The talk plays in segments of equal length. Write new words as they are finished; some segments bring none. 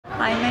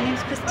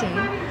name's Christine,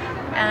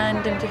 and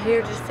I'm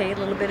here to say a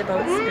little bit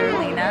about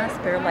spirulina,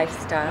 Spir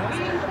Lifestyles.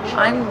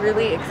 I'm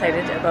really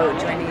excited about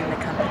joining the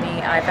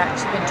company. I've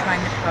actually been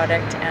trying the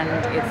product and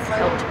it's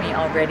helped me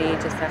already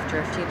just after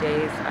a few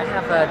days. I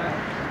have a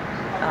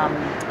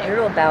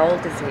irritable bowel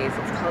disease.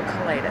 It's called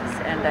colitis,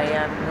 and I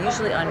am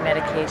usually on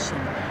medication,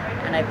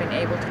 and I've been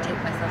able to take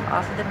myself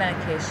off of the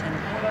medication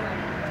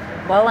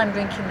while I'm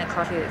drinking the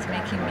coffee. That's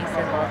making me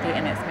feel healthy,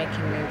 and it's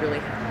making me really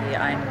happy.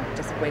 I'm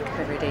just wake up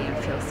every day and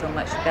feel so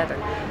much better,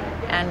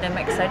 and I'm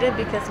excited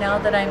because now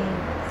that I'm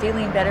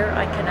feeling better,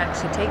 I can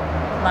actually take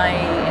my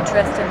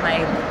interest and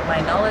my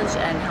knowledge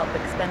and help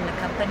expand the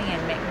company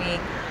and make me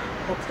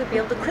hopefully be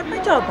able to quit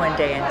my job one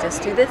day and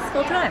just do this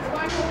full time.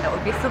 That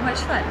would be so much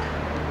fun.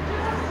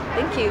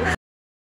 Thank you.